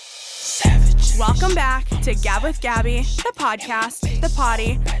Welcome back to Gab with Gabby, the podcast, the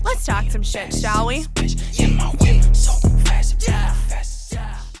potty. Let's talk some shit, shall we?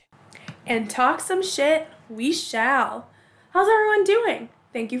 And talk some shit we shall. How's everyone doing?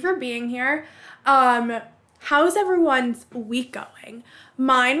 Thank you for being here. How's everyone's week going?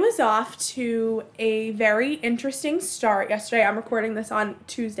 Mine was off to a very interesting start yesterday. I'm recording this on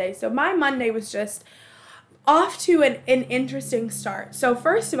Tuesday, so my Monday was just off to an interesting start. So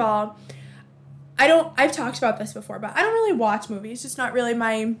first of all, I've talked about this before, but I don't really watch movies. It's just not really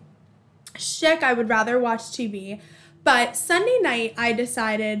my shtick. I would rather watch TV. But Sunday night, I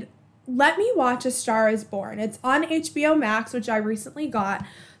decided, let me watch A Star is Born. It's on HBO Max, which I recently got.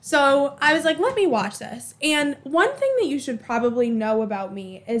 So I was like, let me watch this. And one thing that you should probably know about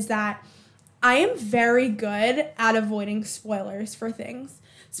me is that I am very good at avoiding spoilers for things,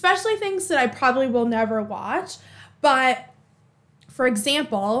 especially things that I probably will never watch. But for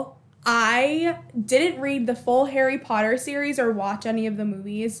example, I didn't read the full Harry Potter series or watch any of the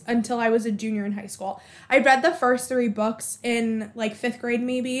movies until I was a junior in high school. I read the first 3 books in like 5th grade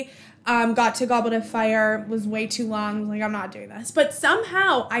maybe. Got to Goblet of Fire, was way too long. Was like, I'm not doing this. But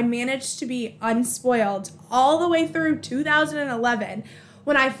somehow I managed to be unspoiled all the way through 2011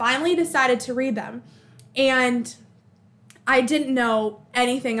 when I finally decided to read them. And I didn't know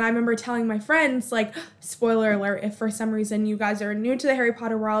anything. And I remember telling my friends, like, spoiler alert, if for some reason you guys are new to the Harry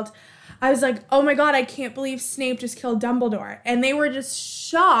Potter world, I was like, oh my God, I can't believe Snape just killed Dumbledore. And they were just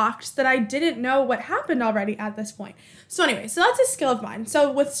shocked that I didn't know what happened already at this point. So anyway, so that's a skill of mine.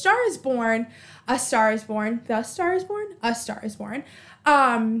 So with Star is Born, A Star is Born, The Star is Born, A Star is Born,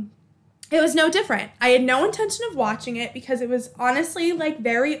 it was no different. I had no intention of watching it because it was honestly like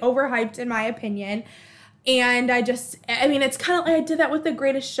very overhyped in my opinion. And it's kind of like I did that with The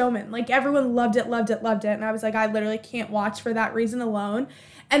Greatest Showman. Like everyone loved it. And I was like, I literally can't watch for that reason alone.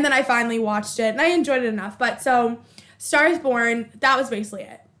 And then I finally watched it and I enjoyed it enough. But so Star is Born, that was basically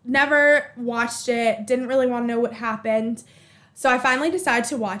it. Never watched it. Didn't really want to know what happened. So I finally decided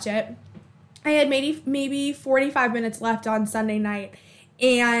to watch it. I had maybe 45 minutes left on Sunday night.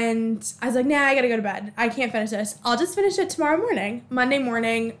 And I was like, nah, I got to go to bed. I can't finish this. I'll just finish it tomorrow morning. Monday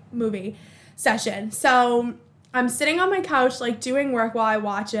morning movie session. So I'm sitting on my couch like doing work while I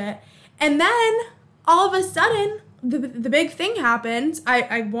watch it, and then all of a sudden the big thing happened.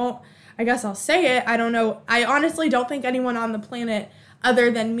 I guess I'll say it. I don't know. I honestly don't think anyone on the planet other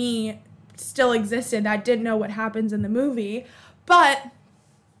than me still existed that didn't know what happens in the movie. But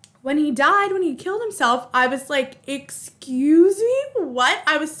when he killed himself, I was like, excuse me, what?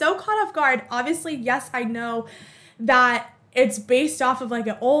 I was so caught off guard. Obviously, yes, I know that it's based off of like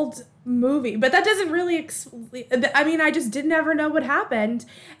an old movie, but that doesn't really I just didn't ever know what happened.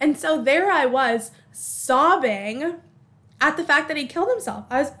 And so there I was sobbing at the fact that he killed himself.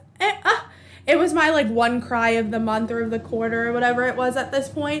 It was my like one cry of the month or of the quarter or whatever it was at this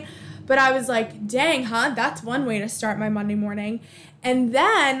point. But I was like, dang, that's one way to start my Monday morning. And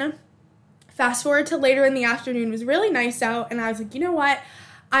then fast forward to later in the afternoon, it was really nice out, and I was like, you know what?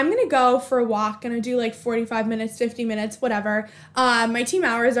 I'm going to go for a walk. Going to do like 45 minutes, 50 minutes, whatever. My team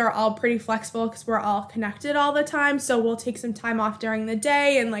hours are all pretty flexible because we're all connected all the time. So we'll take some time off during the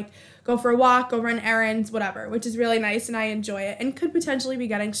day and like go for a walk, go run errands, whatever, which is really nice and I enjoy it and could potentially be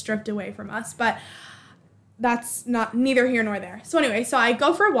getting stripped away from us. But that's neither here nor there. So anyway, so I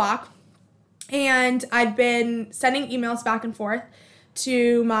go for a walk and I'd been sending emails back and forth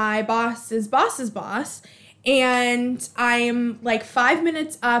to my boss's boss. And I'm like 5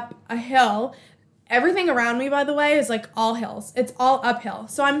 minutes up a hill. Everything around me, by the way, is like all hills. It's all uphill.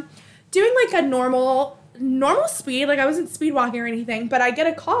 So I'm doing like a normal speed. Like I wasn't speed walking or anything, but I get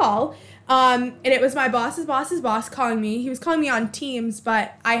a call. And it was my boss's boss calling me. He was calling me on Teams,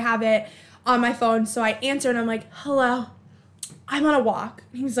 but I have it on my phone. So I answered and I'm like, hello, I'm on a walk.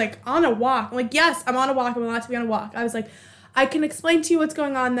 He was like, on a walk? I'm like, yes, I'm on a walk. I'm allowed to be on a walk. I was like, I can explain to you what's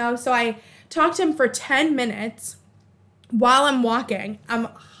going on though. So I talked to him for 10 minutes while I'm walking. I'm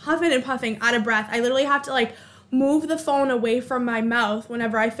huffing and puffing, out of breath. I literally have to like move the phone away from my mouth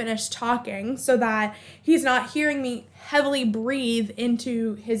whenever I finish talking so that he's not hearing me heavily breathe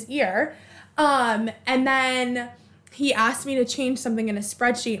into his ear. And then he asked me to change something in a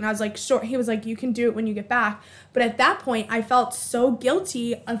spreadsheet, and I was like, sure. He was like, you can do it when you get back. But at that point, I felt so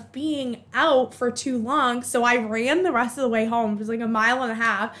guilty of being out for too long, so I ran the rest of the way home. It was like 1.5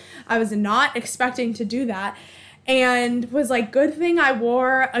 miles. I was not expecting to do that, and was like, good thing I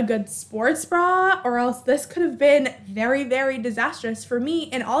wore a good sports bra, or else this could have been very, very disastrous for me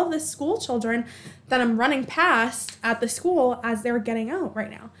and all of the school children that I'm running past at the school as they were getting out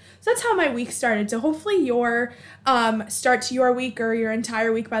right now. So that's how my week started. So hopefully your start to your week or your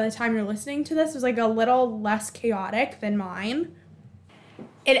entire week by the time you're listening to this was like a little less chaotic than mine.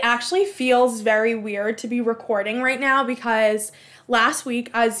 It actually feels very weird to be recording right now because last week,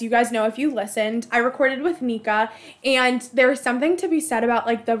 as you guys know if you listened, I recorded with Nika, and there's something to be said about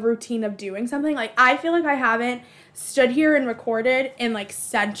like the routine of doing something. Like I feel like I haven't stood here and recorded in like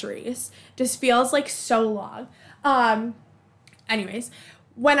centuries. Just feels like so long. Anyways,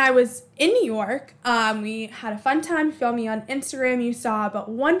 when I was in New York, we had a fun time filming on Instagram, you saw, but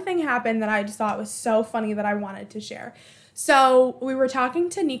one thing happened that I just thought was so funny that I wanted to share. So we were talking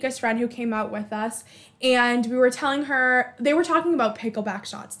to Nika's friend who came out with us, and we were telling her, they were talking about pickleback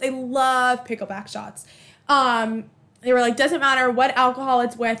shots. They love pickleback shots. They were like, doesn't matter what alcohol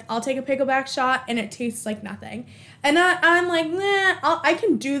it's with, I'll take a pickleback shot and it tastes like nothing. And I'm like, nah, I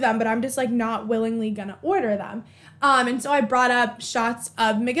can do them, but I'm just like not willingly gonna order them. And so I brought up shots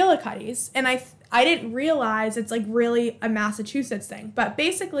of McGillicuddy's, and I didn't realize it's like really a Massachusetts thing. But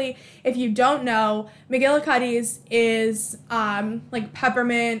basically, if you don't know, McGillicuddy's is like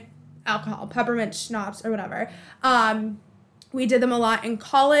peppermint alcohol, peppermint schnapps or whatever. We did them a lot in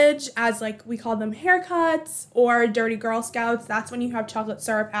college as like we called them haircuts or dirty Girl Scouts. That's when you have chocolate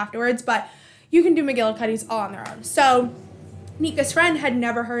syrup afterwards. But you can do McGillicuddy's all on their own. So Nika's friend had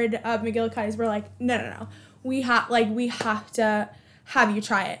never heard of McGillicuddy's. We're like, no. We have to have you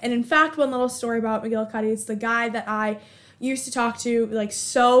try it. And in fact, one little story about McGillicuddy's, the guy that I used to talk to, like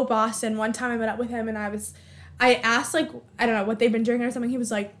so Boston, one time I met up with him and I asked like, I don't know, what they've been drinking or something. He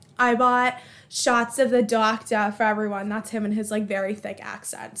was like, I bought shots of the Doctor for everyone. That's him and his like very thick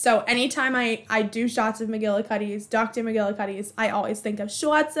accent. So anytime I do shots of McGillicuddy's, Dr. McGillicuddy's, I always think of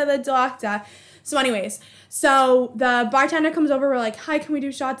shots of the Doctor. So anyways, so the bartender comes over, we're like, hi, can we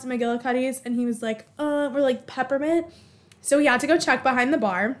do shots of McGillicuddy's? And he was like, we're like, peppermint? So he had to go check behind the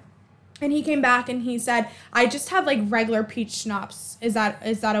bar, and he came back and he said, I just have like regular peach schnapps. Is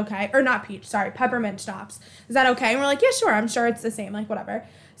that okay? Or not peach, sorry, peppermint schnapps. Is that okay? And we're like, yeah, sure, I'm sure it's the same, like whatever.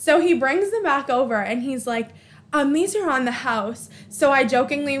 So he brings them back over and he's like, these are on the house. So I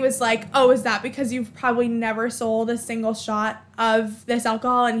jokingly was like, oh, is that because you've probably never sold a single shot of this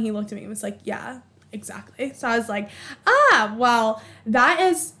alcohol? And he looked at me and was like, yeah, exactly. So I was like, well, that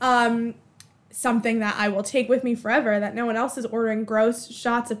is something that I will take with me forever, that no one else is ordering gross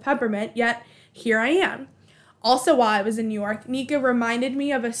shots of peppermint, yet here I am. Also, while I was in New York, Nika reminded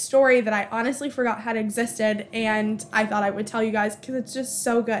me of a story that I honestly forgot had existed, and I thought I would tell you guys because it's just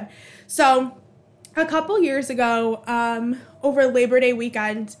so good. So a couple years ago, over Labor Day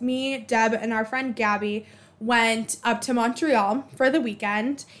weekend, me, Deb, and our friend Gabby went up to Montreal for the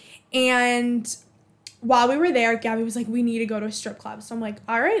weekend, and while we were there, Gabby was like, we need to go to a strip club. So I'm like,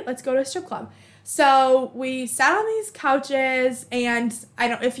 all right, let's go to a strip club. So we sat on these couches, and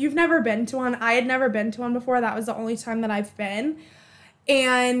if you've never been to one, I had never been to one before. That was the only time that I've been.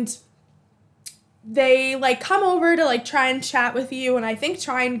 And they like come over to like try and chat with you, and I think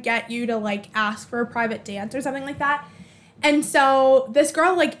try and get you to like ask for a private dance or something like that. And so this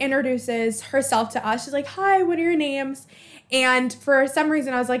girl like introduces herself to us. She's like, hi, what are your names? And for some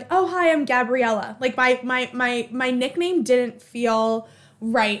reason I was like, oh, hi, I'm Gabriella. Like my nickname didn't feel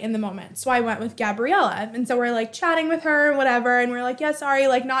right in the moment. So I went with Gabriella. And so we're like chatting with her and whatever. And we're like, yeah, sorry,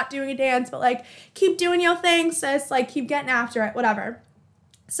 like not doing a dance, but like keep doing your thing, sis. Like keep getting after it, whatever.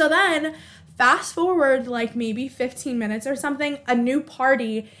 So then fast forward like maybe 15 minutes or something, a new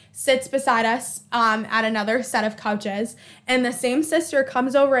party sits beside us at another set of couches. And the same sister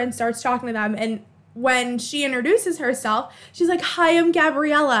comes over and starts talking to them. And when she introduces herself, she's like, hi, I'm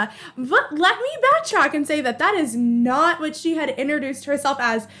Gabriella. But let me backtrack and say that is not what she had introduced herself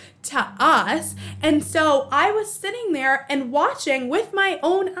as to us. And so I was sitting there and watching with my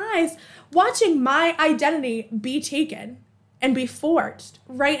own eyes, watching my identity be taken and be forged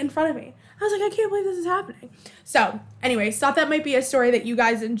right in front of me. I was like, I can't believe this is happening. So anyways, thought that might be a story that you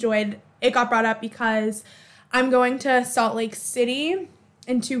guys enjoyed. It got brought up because I'm going to Salt Lake City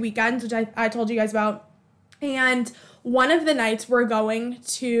in 2 weekends, which I told you guys about. And one of the nights we're going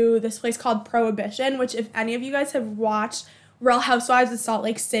to this place called Prohibition, which if any of you guys have watched Real Housewives of Salt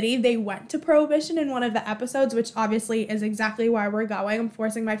Lake City, they went to Prohibition in one of the episodes, which obviously is exactly why we're going. I'm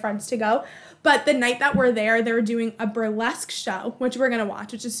forcing my friends to go. But the night that we're there, they're doing a burlesque show, which we're going to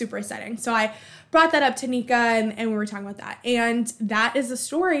watch, which is super exciting. So I brought that up to Nika, and we were talking about that. And that is the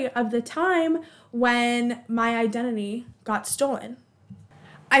story of the time when my identity got stolen.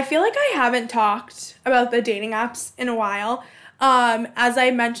 I feel like I haven't talked about the dating apps in a while. As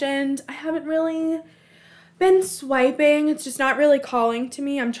I mentioned, I haven't really been swiping. It's just not really calling to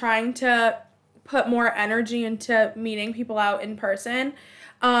me. I'm trying to put more energy into meeting people out in person.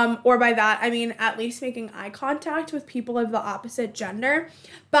 Or by that, I mean at least making eye contact with people of the opposite gender.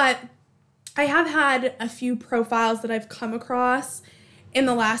 But I have had a few profiles that I've come across in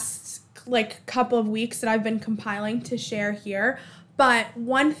the last like couple of weeks that I've been compiling to share here. But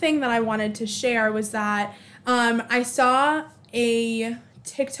one thing that I wanted to share was that I saw a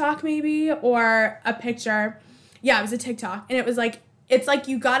TikTok maybe or a picture. Yeah, it was a TikTok. And it was like, it's like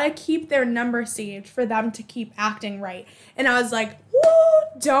you gotta keep their number saved for them to keep acting right. And I was like,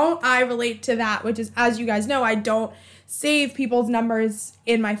 woo, don't I relate to that? Which is, as you guys know, I don't save people's numbers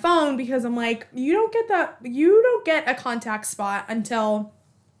in my phone because I'm like, you don't get a contact spot until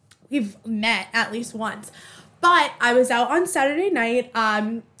we've met at least once. But I was out on Saturday night.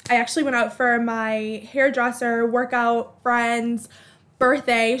 I actually went out for my hairdresser, workout friends,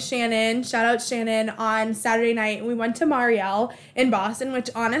 birthday, Shannon, shout out Shannon, on Saturday night. And we went to Marielle in Boston, which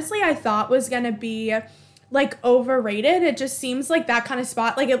honestly I thought was going to be like overrated. It just seems like that kind of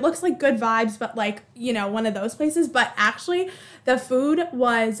spot. Like it looks like good vibes, but like, you know, one of those places. But actually the food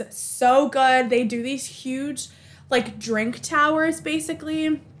was so good. They do these huge like drink towers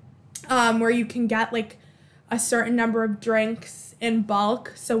basically, where you can get like a certain number of drinks in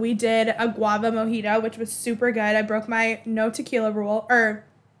bulk. So we did a guava mojito, which was super good. I broke my no tequila rule, or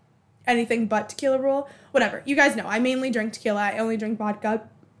anything but tequila rule. Whatever. You guys know, I mainly drink tequila. I only drink vodka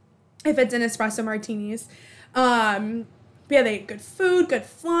if it's in espresso martinis. But yeah, they ate good food, good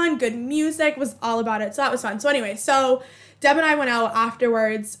fun, good music, was all about it. So that was fun. So anyway, so Deb and I went out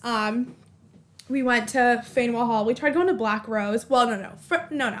afterwards. We went to Faneuil Hall. We tried going to Black Rose. Well,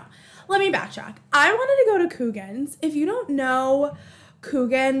 no. Let me backtrack. I wanted to go to Coogan's. If you don't know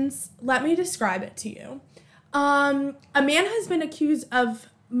Coogan's, let me describe it to you. A man has been accused of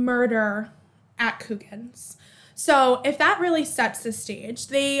murder at Coogan's. So if that really sets the stage,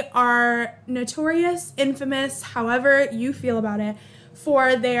 they are notorious, infamous, however you feel about it,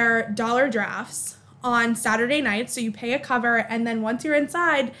 for their dollar drafts on Saturday nights. So you pay a cover, and then once you're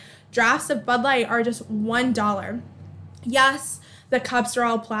inside, drafts of Bud Light are just $1. Yes, the cups are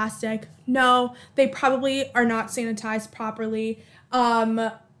all plastic. No, they probably are not sanitized properly.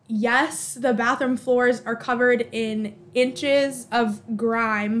 Yes, the bathroom floors are covered in inches of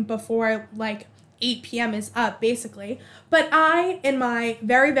grime before like 8 p.m. is up, basically. But I, in my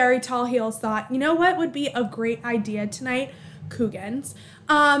very, very tall heels, thought, you know what would be a great idea tonight? Coogan's.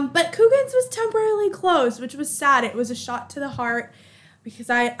 But Coogan's was temporarily closed, which was sad. It was a shot to the heart because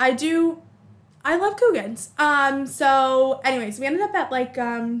I love Coogan's. So anyways, we ended up at like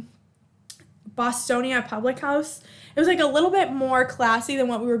Bostonia Public House. It was like a little bit more classy than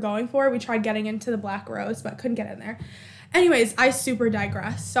what we were going for. We tried getting into the Black Rose, but couldn't get in there. Anyways, I super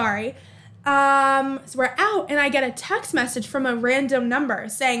digress. Sorry. So we're out and I get a text message from a random number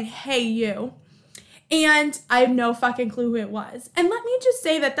saying, "Hey, you." And I have no fucking clue who it was. And let me just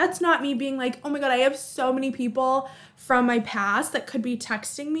say that that's not me being like, oh my God, I have so many people from my past that could be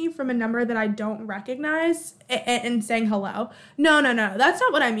texting me from a number that I don't recognize and saying hello. No. That's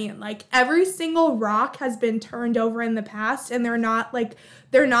not what I mean. Like every single rock has been turned over in the past and they're not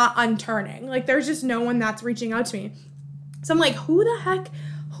unturning. Like there's just no one that's reaching out to me. So I'm like, who the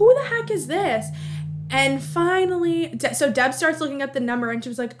heck is this? And finally, so Deb starts looking at the number and she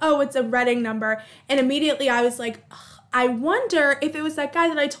was like, oh, it's a Reading number. And immediately I was like, I wonder if it was that guy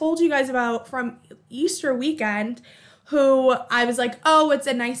that I told you guys about from Easter weekend who I was like, oh, it's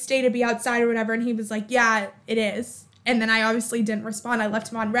a nice day to be outside or whatever. And he was like, yeah, it is. And then I obviously didn't respond. I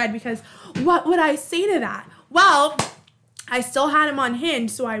left him on red because what would I say to that? Well, I still had him on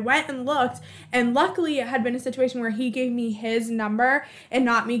Hinge, so I went and looked. And luckily it had been a situation where he gave me his number and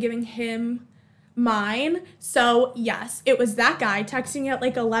not me giving him mine. So yes, it was that guy texting me at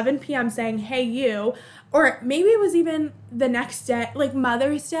like 11 p.m. saying, "Hey, you," or maybe it was even the next day, like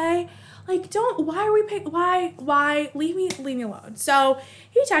Mother's Day. Like, why leave me alone. So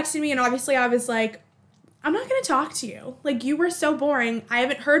he texted me and obviously I was like, I'm not gonna talk to you. Like, you were so boring. I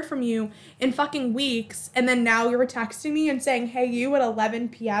haven't heard from you in fucking weeks. And then now you were texting me and saying, "Hey, you," at 11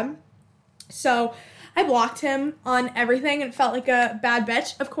 p.m. So I blocked him on everything and felt like a bad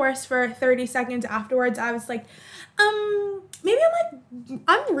bitch. Of course, for 30 seconds afterwards, I was like, I'm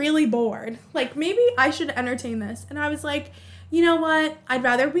really bored. Like, maybe I should entertain this. And I was like, you know what? I'd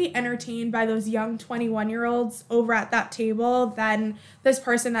rather be entertained by those young 21-year-olds over at that table than this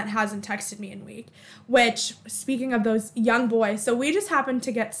person that hasn't texted me in a week. Which, speaking of those young boys, so we just happened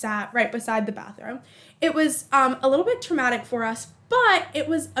to get sat right beside the bathroom. It was a little bit traumatic for us, but it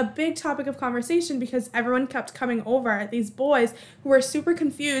was a big topic of conversation because everyone kept coming over, these boys who were super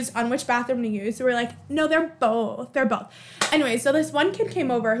confused on which bathroom to use. So we're like, no, they're both. Anyway, so this one kid came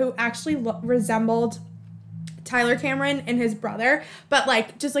over who actually resembled Tyler Cameron and his brother, but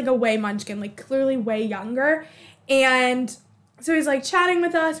like just like a way munchkin, like clearly way younger. And so he's like chatting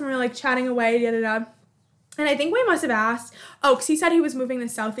with us and we're like chatting away, da. And I think we must have asked, because he said he was moving to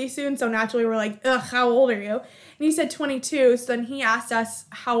Southie soon, so naturally we're like, ugh, how old are you? And he said 22, so then he asked us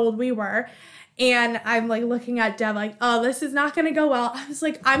how old we were. And I'm like looking at Dev like, oh, this is not gonna go well. I was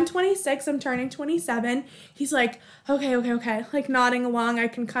like, I'm 26, I'm turning 27. He's like, okay, like nodding along. I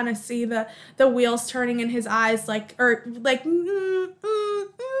can kind of see the wheels turning in his eyes, like, or like,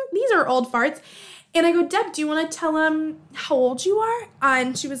 these are old farts. And I go, Deb, do you want to tell him how old you are?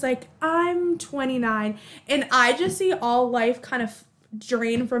 And she was like, I'm 29. And I just see all life kind of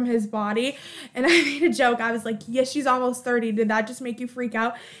drain from his body. And I made a joke. I was like, yes, she's almost 30. Did that just make you freak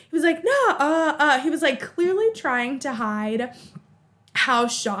out? He was like, no, he was like clearly trying to hide how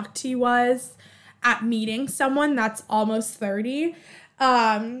shocked he was at meeting someone that's almost 30.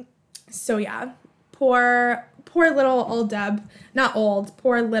 So yeah, poor little old Deb. Not old,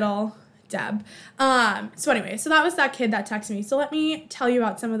 poor little Deb. So anyway, so that was that kid that texted me. So let me tell you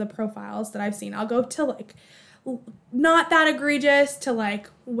about some of the profiles that I've seen. I'll go to like not that egregious to like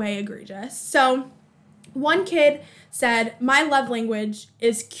way egregious. So one kid said, my love language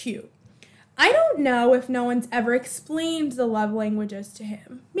is cute. I don't know if no one's ever explained the love languages to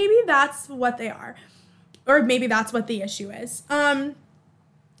him. Maybe that's what they are. Or maybe that's what the issue is.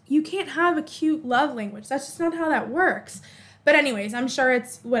 You can't have a cute love language. That's just not how that works. But anyways, I'm sure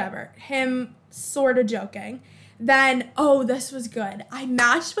it's whatever. Him sort of joking. Then, this was good. I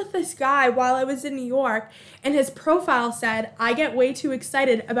matched with this guy while I was in New York, and his profile said, I get way too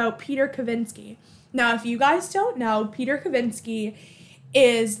excited about Peter Kavinsky. Now, if you guys don't know, Peter Kavinsky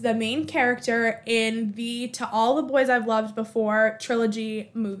is the main character in the To All the Boys I've Loved Before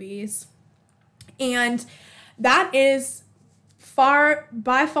trilogy movies. And that is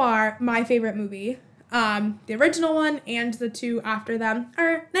by far my favorite movie. The original one and the two after them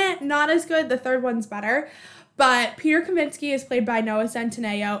are not as good. The third one's better. But Peter Kavinsky is played by Noah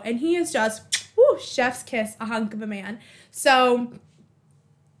Centineo, and he is just, chef's kiss, a hunk of a man. So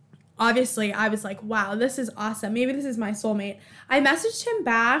obviously I was like, wow, this is awesome. Maybe this is my soulmate. I messaged him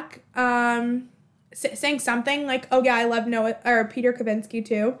back saying something like, oh yeah, I love Peter Kavinsky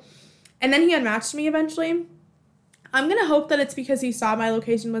too. And then he unmatched me eventually. I'm going to hope that it's because he saw my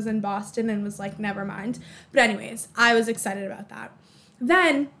location was in Boston and was like, never mind. But anyways, I was excited about that.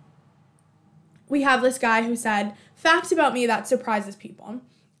 Then we have this guy who said, fact about me that surprises people.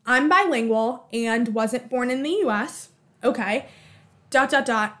 I'm bilingual and wasn't born in the U.S. Okay. ...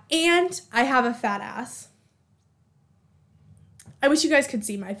 And I have a fat ass. I wish you guys could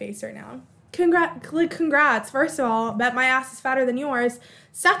see my face right now. Congrats. First of all, bet my ass is fatter than yours.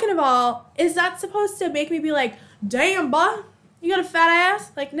 Second of all, is that supposed to make me be like, damn, boy, you got a fat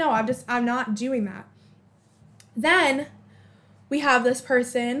ass? Like, no, I'm not doing that. Then we have this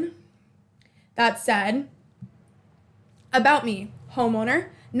person that said, about me, homeowner,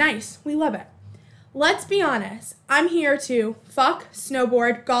 nice, we love it. Let's be honest, I'm here to fuck,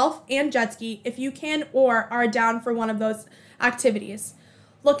 snowboard, golf, and jet ski if you can or are down for one of those activities.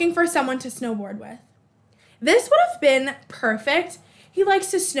 Looking for someone to snowboard with. This would have been perfect. He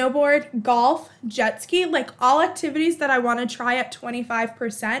likes to snowboard, golf, jet ski, like all activities that I want to try at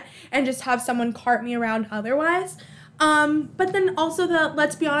 25% and just have someone cart me around otherwise. But then also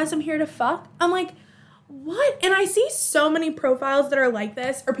let's be honest, I'm here to fuck. I'm like, what? And I see so many profiles that are like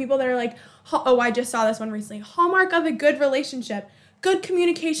this, or people that are like, I just saw this one recently. Hallmark of a good relationship, good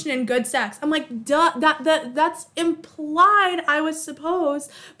communication and good sex. I'm like, duh, that's implied, I was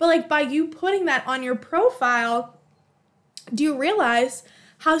supposed. But like by you putting that on your profile, do you realize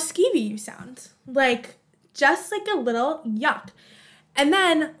how skeevy you sound? Like, just like a little yuck. And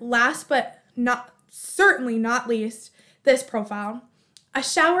then last but certainly not least, this profile. A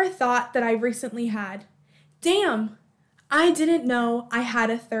shower thought that I recently had. Damn, I didn't know I had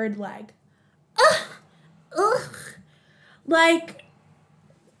a third leg. Ugh. Like,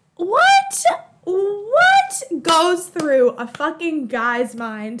 what goes through a fucking guy's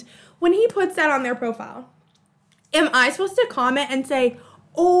mind when he puts that on their profile? Am I supposed to comment and say,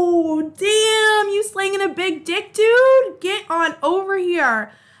 oh, damn, you slinging a big dick, dude? Get on over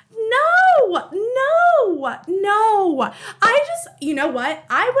here. No. You know what?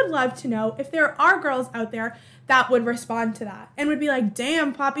 I would love to know if there are girls out there that would respond to that and would be like,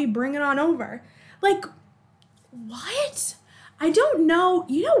 damn, Poppy, bring it on over. Like, what? I don't know.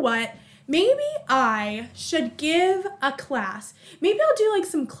 You know what? Maybe I should give a class. Maybe I'll do like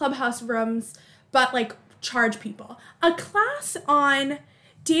some clubhouse rooms, but like charge people. A class on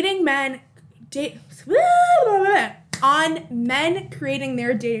dating men, on men creating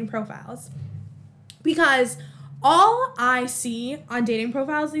their dating profiles. Because all I see on dating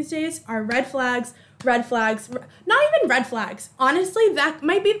profiles these days are red flags, not even red flags. Honestly,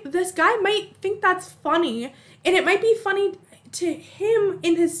 this guy might think that's funny, and it might be funny to him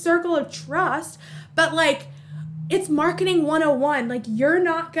in his circle of trust, but like, it's marketing 101. Like, you're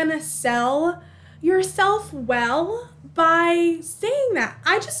not gonna sell yourself well by saying that.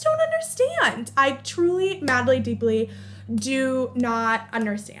 I just don't understand. I truly, madly, deeply do not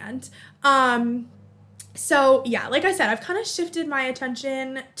understand. So yeah, like I said, I've kind of shifted my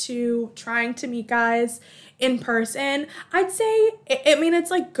attention to trying to meet guys in person. I'd say,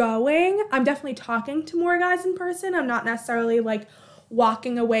 it's like going. I'm definitely talking to more guys in person. I'm not necessarily like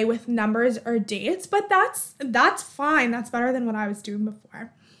walking away with numbers or dates, but that's fine. That's better than what I was doing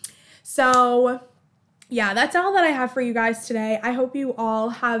before. So yeah, that's all that I have for you guys today. I hope you all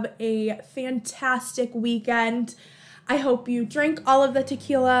have a fantastic weekend. I hope you drink all of the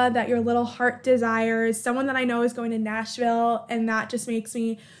tequila that your little heart desires. Someone that I know is going to Nashville, and that just makes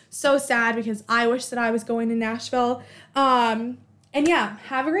me so sad because I wish that I was going to Nashville. And yeah,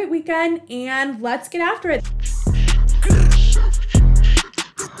 have a great weekend, and let's get after it.